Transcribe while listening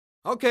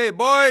Okay,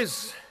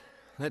 boys,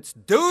 let's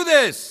do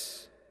this.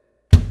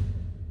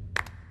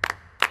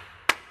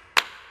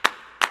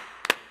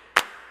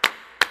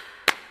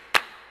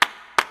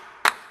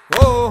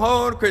 Oh,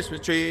 ho, the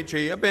Christmas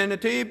tree up in the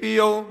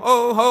TPO.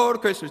 Oh, ho, the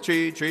Christmas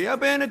tree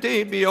up in the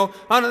TPO.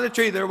 Under the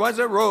tree there was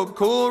a robe,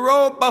 cool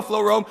robe, buffalo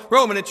robe,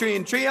 robe in a tree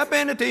up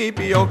in the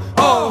TPO.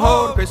 Oh,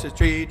 ho, the Christmas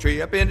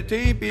tree up in the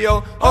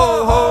TPO.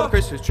 Oh, ho, the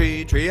Christmas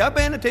tree up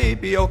in the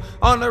TPO.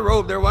 On the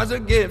robe there was a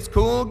gifts,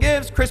 cool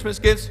gifts, Christmas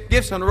gifts,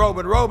 gifts on the robe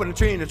and a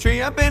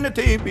tree up in the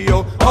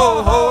TPO.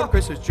 Oh, ho, the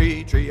Christmas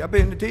tree up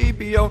in the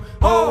TPO.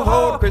 Oh,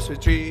 ho, the Christmas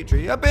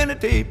tree up in the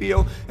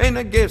TPO. In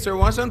the gifts there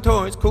was some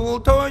toys, cool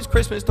toys,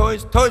 Christmas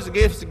toys, and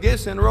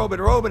gifts, and a robe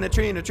and a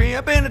tree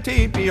up in the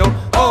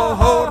TPO. Oh,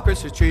 ho, the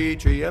Christmas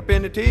tree up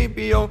in the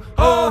TPO.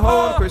 Oh,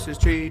 ho, the Christmas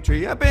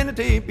tree up in the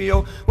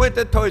TPO. With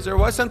the toys there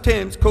was some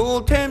Tims,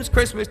 cool Tims,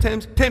 Christmas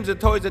Tims, and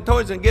toys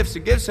and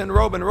gifts, and a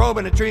robe and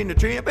a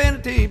tree up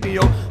in the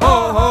TPO.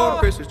 Oh, ho, the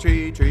Christmas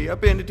tree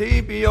up in the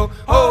TPO.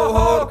 Oh,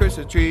 ho, the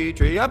Christmas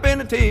tree up in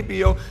the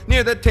TPO.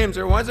 Near the Tims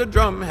there was a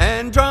drum,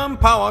 hand drum,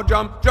 powwow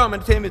drum,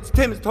 and Tims,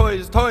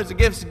 toys, and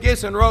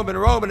gifts, and a robe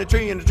and a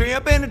tree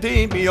up in the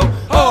TPO.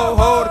 Oh,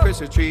 ho, the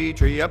Christmas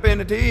tree up in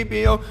the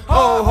TPO.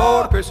 Oh,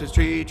 ho, the Christmas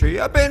tree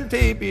up in the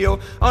TPO.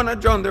 On a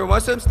drum there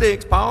was some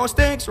sticks, power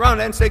sticks, round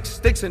and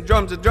sticks and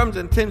drums and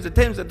Tims, and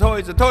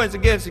toys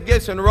and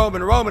gifts, and a robe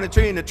and a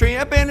tree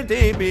up in the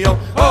TPO.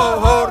 Oh,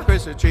 ho, the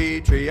Christmas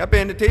tree up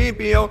in the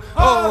TPO.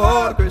 Oh,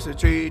 ho, the Christmas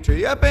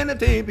tree up in the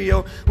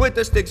TPO. With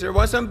the sticks there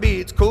was some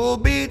beads, cool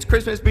beads,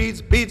 Christmas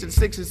beads, and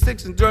sticks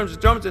and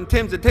drums and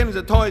Tims,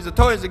 and toys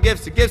and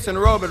gifts, and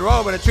a robe and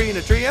a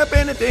tree up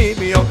in the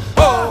TPO.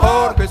 Oh,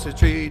 ho, the Christmas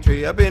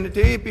tree up in the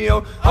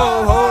TPO.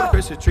 Oh, ho, the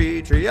Christmas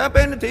tree up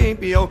in the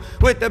TPO.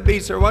 With the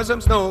beads there was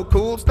some snow,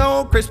 cool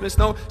snow, Christmas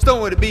snow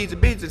with the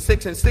beads and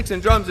sticks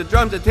and drums and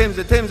Tims,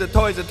 and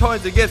toys and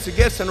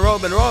gifts, and a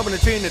robe and a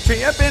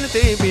tree up in the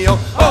TPO.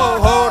 Oh,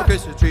 ho, the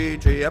Christmas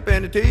tree up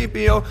in the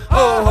TPO.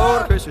 Oh, ho,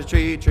 the Christmas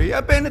tree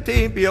up in the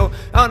TPO.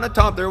 On the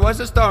top there was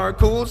a star,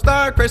 cool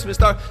star, Christmas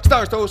star,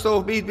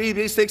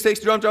 beads, sticks,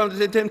 drums,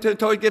 and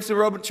toys, gifts, and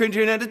robe and tree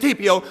and the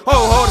TPO.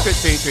 Oh, ho, the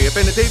Christmas tree up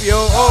in the TPO.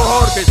 Oh,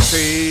 ho, the Christmas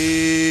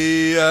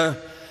tree.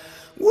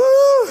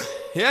 Woo!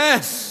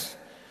 Yes!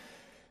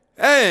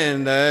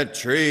 And the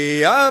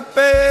tree up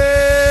in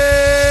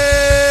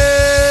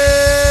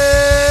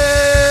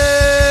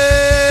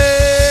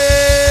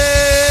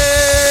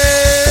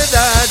the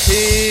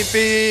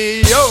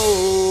TPO.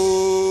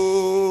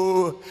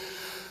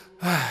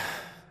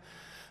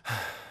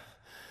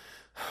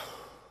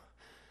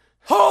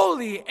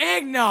 Holy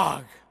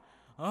eggnog!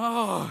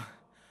 Oh,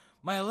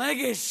 my leg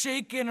is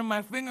shaking and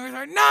my fingers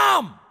are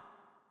numb!